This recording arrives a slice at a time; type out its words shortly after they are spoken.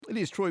It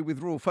is Troy with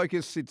Rural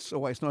Focus. It's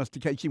always nice to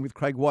catch in with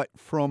Craig White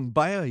from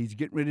Bayer. He's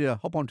getting ready to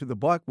hop onto the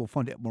bike. We'll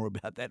find out more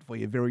about that for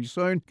you very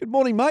soon. Good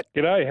morning, mate.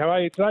 G'day, how are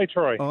you today,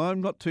 Troy?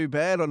 I'm not too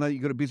bad. I know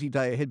you've got a busy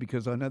day ahead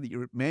because I know that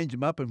you're at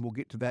Manjimup, and we'll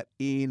get to that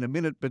in a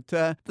minute. But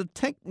the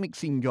tank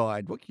mixing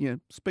guide, what can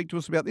you speak to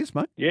us about this,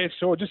 mate? Yeah,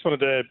 sure. Just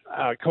wanted to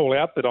call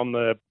out that on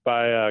the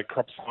Bayer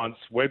Crop Science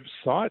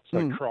website,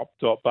 so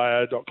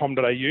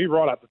crop.bayer.com.au,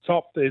 right up the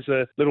top, there's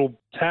a little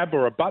tab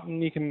or a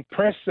button you can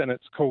press, and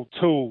it's called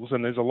Tools,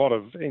 and there's a lot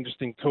of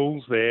interesting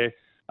tools there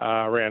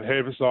around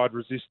herbicide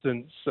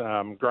resistance,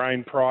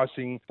 grain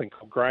pricing, a thing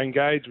called Grain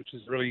Gauge, which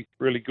is really,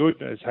 really good.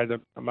 It's had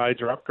a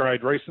major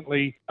upgrade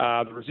recently.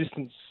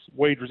 The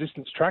weed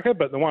resistance tracker,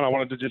 but the one I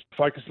wanted to just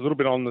focus a little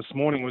bit on this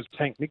morning was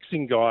tank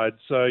mixing guide.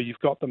 So you've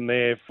got them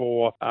there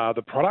for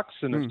the products,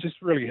 and it's just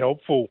really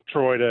helpful,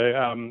 Troy,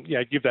 to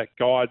give that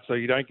guide so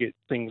you don't get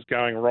things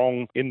going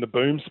wrong in the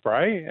boom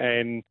spray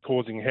and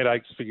causing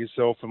headaches for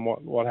yourself and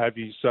what have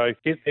you. So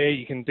get there,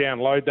 you can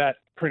download that,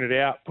 print it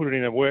out, put it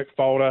in a work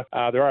folder.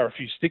 There are a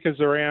few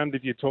stickers around.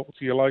 If you talk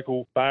to your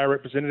local Bayer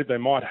representative, they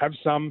might have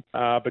some,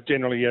 but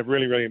generally,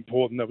 really, really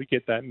important that we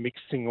get that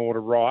mixing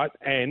order right,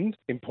 and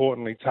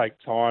importantly, take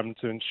time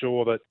to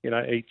ensure that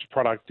each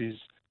product is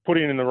put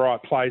in the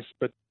right place,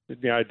 but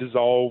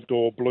dissolved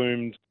or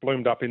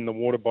bloomed up in the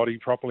water body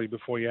properly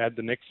before you add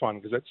the next one,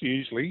 because that's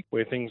usually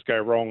where things go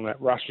wrong, that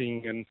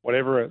rushing and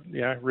whatever,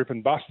 rip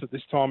and bust at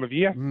this time of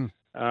year.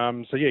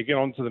 Get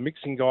onto the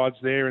mixing guides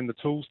there in the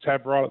Tools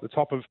tab right at the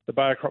top of the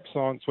Bayer Crop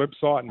Science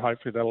website, and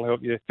hopefully that'll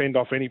help you fend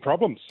off any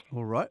problems.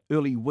 All right.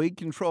 Early weed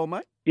control,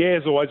 mate? Yeah,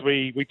 as always,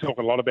 we talk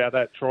a lot about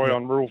that, Troy,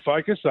 on Rural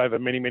Focus over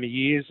many, many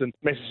years, and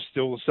the message is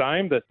still the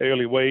same, that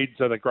early weeds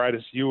are the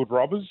greatest yield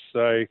robbers.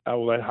 So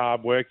all that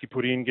hard work you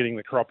put in, getting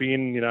the crop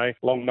in,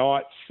 long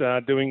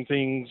nights, doing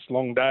things,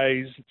 long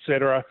days,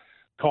 etc.,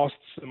 costs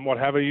and what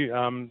have you,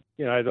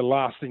 the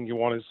last thing you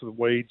want is for the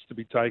weeds to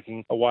be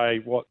taking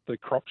away what the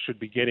crop should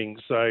be getting.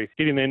 So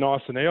get in there nice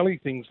and early.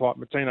 Things like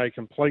Matino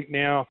Complete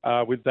now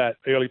with that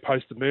early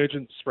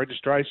post-emergence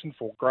registration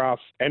for grass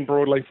and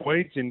broadleaf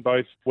weeds in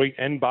both wheat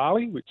and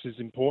barley, which is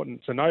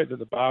important to note that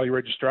the barley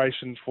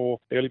registration for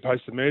early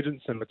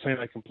post-emergence and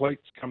Matino Complete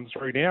comes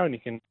through now, and you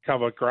can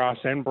cover grass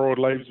and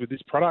broadleaves with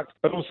this product.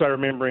 But also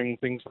remembering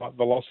things like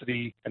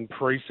velocity and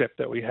precept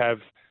that we have,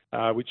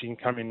 which can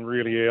come in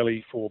really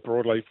early for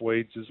broadleaf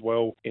weeds as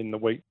well in the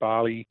wheat,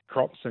 barley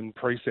crops, and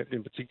precept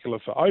in particular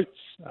for oats.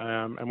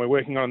 And we're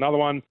working on another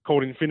one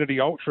called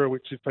Infinity Ultra,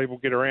 which if people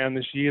get around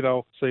this year,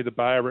 they'll see the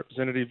Bayer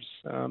representatives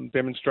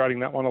demonstrating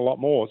that one a lot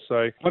more.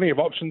 So plenty of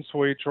options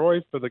for you, Troy,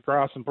 for the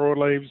grass and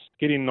broadleaves.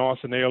 Get in nice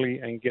and early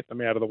and get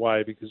them out of the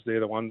way, because they're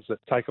the ones that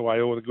take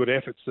away all the good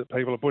efforts that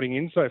people are putting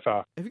in so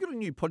far. Have you got a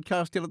new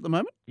podcast out at the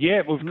moment?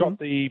 Yeah, we've got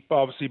the,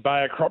 obviously,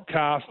 Bayer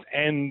Cropcast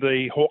and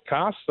the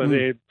Hawkcast. So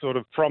they're sort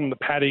of from the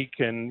paddock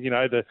and,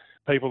 the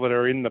people that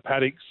are in the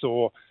paddocks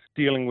or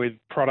dealing with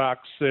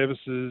products,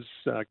 services,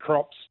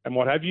 crops and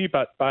what have you.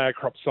 But Bayer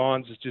Crop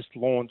Science has just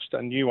launched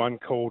a new one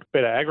called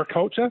Better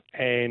Agriculture,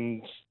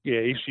 and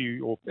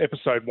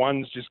episode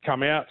 1's just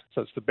come out.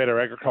 So it's the Better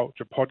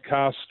Agriculture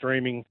podcast,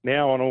 streaming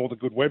now on all the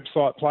good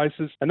website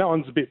places. And that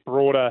one's a bit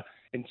broader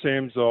in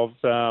terms of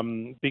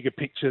bigger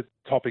picture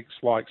topics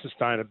like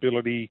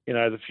sustainability,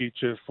 the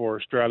future for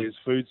Australia's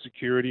food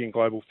security and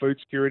global food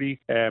security.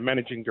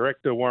 Managing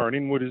Director Warren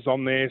Inwood is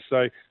on there.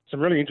 So some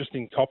really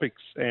interesting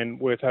topics and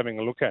worth having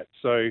a look at.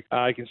 So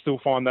you can still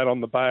find that on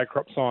the Bayer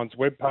Crop Science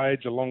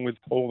webpage, along with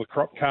all the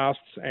Cropcasts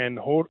and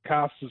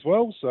Hawkcasts as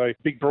well. So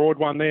big broad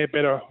one there,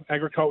 Better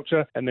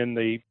Agriculture, and then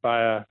the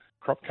Bayer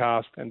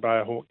Cropcast and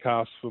Bayer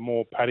Hawkcast for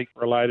more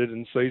paddock-related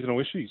and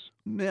seasonal issues.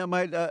 Now,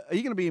 mate, are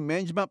you going to be in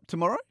Manjimup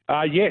tomorrow?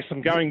 Yes,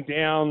 I'm going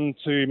down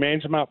to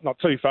Manjimup, not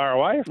too far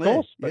away, of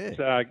course, but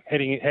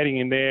heading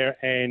in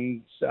there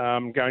and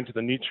going to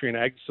the Nutrient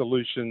Ag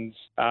Solutions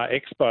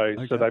Expo.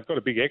 Okay. So they've got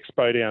a big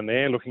expo down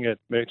there looking at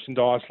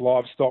merchandise,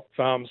 livestock,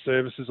 farm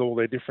services, all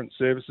their different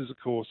services, of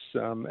course,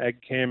 ag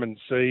chem and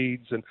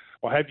seeds and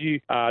what have you.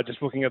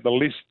 Just looking at the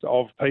list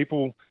of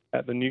people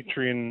at the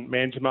Nutrient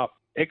Manjimup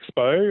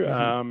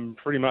Expo,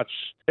 pretty much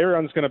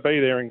everyone's going to be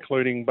there,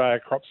 including Bayer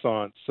Crop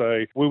Science.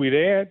 So we'll be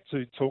there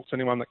to talk to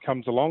anyone that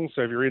comes along.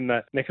 So if you're in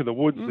that neck of the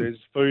woods, there's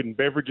food and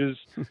beverages,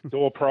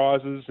 door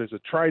prizes, there's a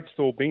trade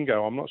store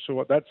bingo. I'm not sure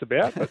what that's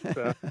about, but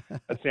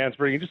that sounds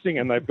pretty interesting,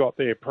 and they've got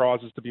their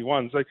prizes to be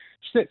won. So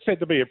it's set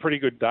to be a pretty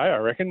good day, I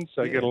reckon.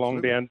 So get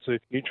along down to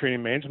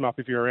Nutrient Manjimup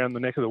if you're around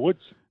the neck of the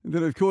woods. And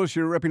then, of course,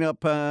 you're wrapping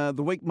up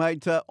the week,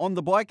 mate, on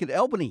the bike at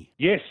Albany.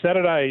 Yes,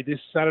 this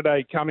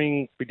Saturday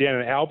coming, be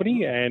down in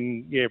Albany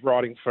and,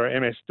 riding for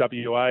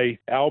MSWA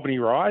Albany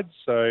ride.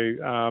 So,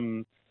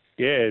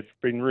 it's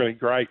been really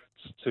great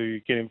to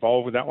get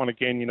involved with that one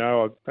again.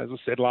 As I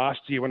said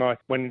last year when I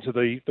went into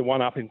the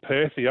one up in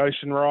Perth, the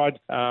Ocean Ride,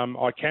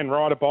 I can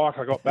ride a bike.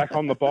 I got back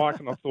on the bike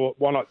and I thought,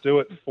 why not do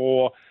it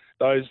for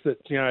those that,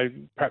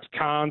 perhaps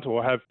can't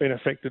or have been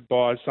affected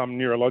by some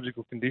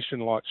neurological condition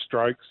like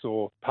strokes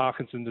or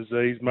Parkinson's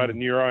disease, motor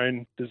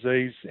neurone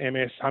disease,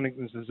 MS,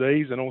 Huntington's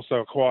disease, and also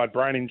acquired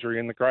brain injury,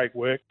 and the great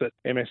work that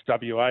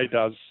MSWA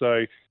does.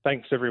 So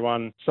thanks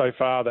everyone so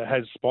far that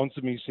has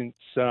sponsored me since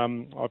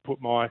I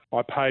put my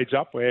page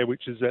up there,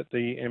 which is at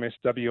the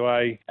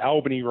MSWA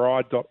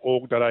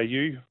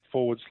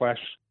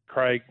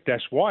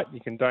albanyride.org.au/Craig-White.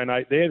 You can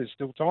donate there. There's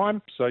still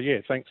time. So,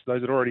 thanks to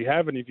those that already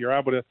have. And if you're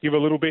able to give a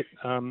little bit,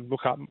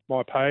 look up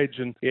my page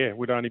and,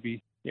 we'd only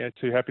be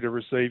too happy to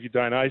receive your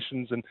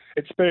donations. And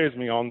it spurs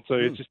me on too.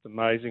 It's just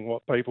amazing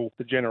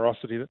the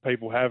generosity that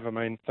people have. I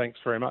mean, thanks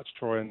very much,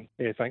 Troy. And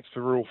thanks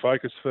for Rural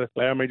Focus for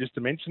allowing me just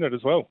to mention it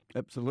as well.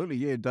 Absolutely.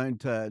 Yeah,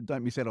 don't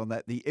miss out on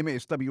that. The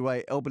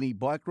MSWA Albany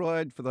Bike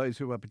Ride, for those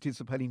who are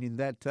participating in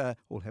that,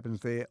 all happens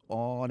there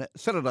on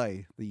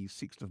Saturday, the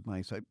 6th of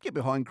May. So get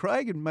behind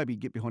Craig and maybe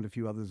get behind a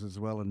few others as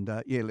well. And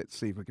let's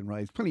see if we can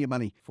raise plenty of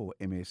money for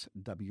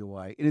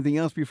MSWA. Anything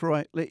else before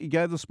I let you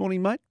go this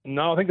morning, mate?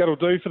 No, I think that'll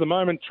do for the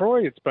moment,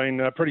 Troy. It's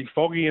been pretty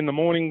foggy in the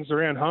mornings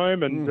around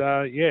home, and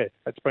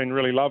it's been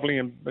really lovely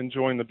and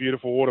enjoying the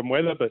beautiful autumn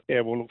weather. But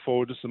we'll look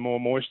forward to some more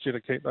moisture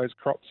to keep those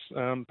crops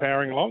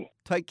powering along.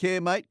 Take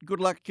care, mate. Good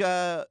luck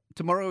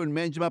tomorrow in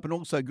Manjimup, and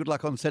also good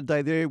luck on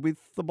Saturday there with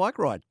the bike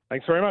ride.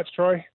 Thanks very much, Troy.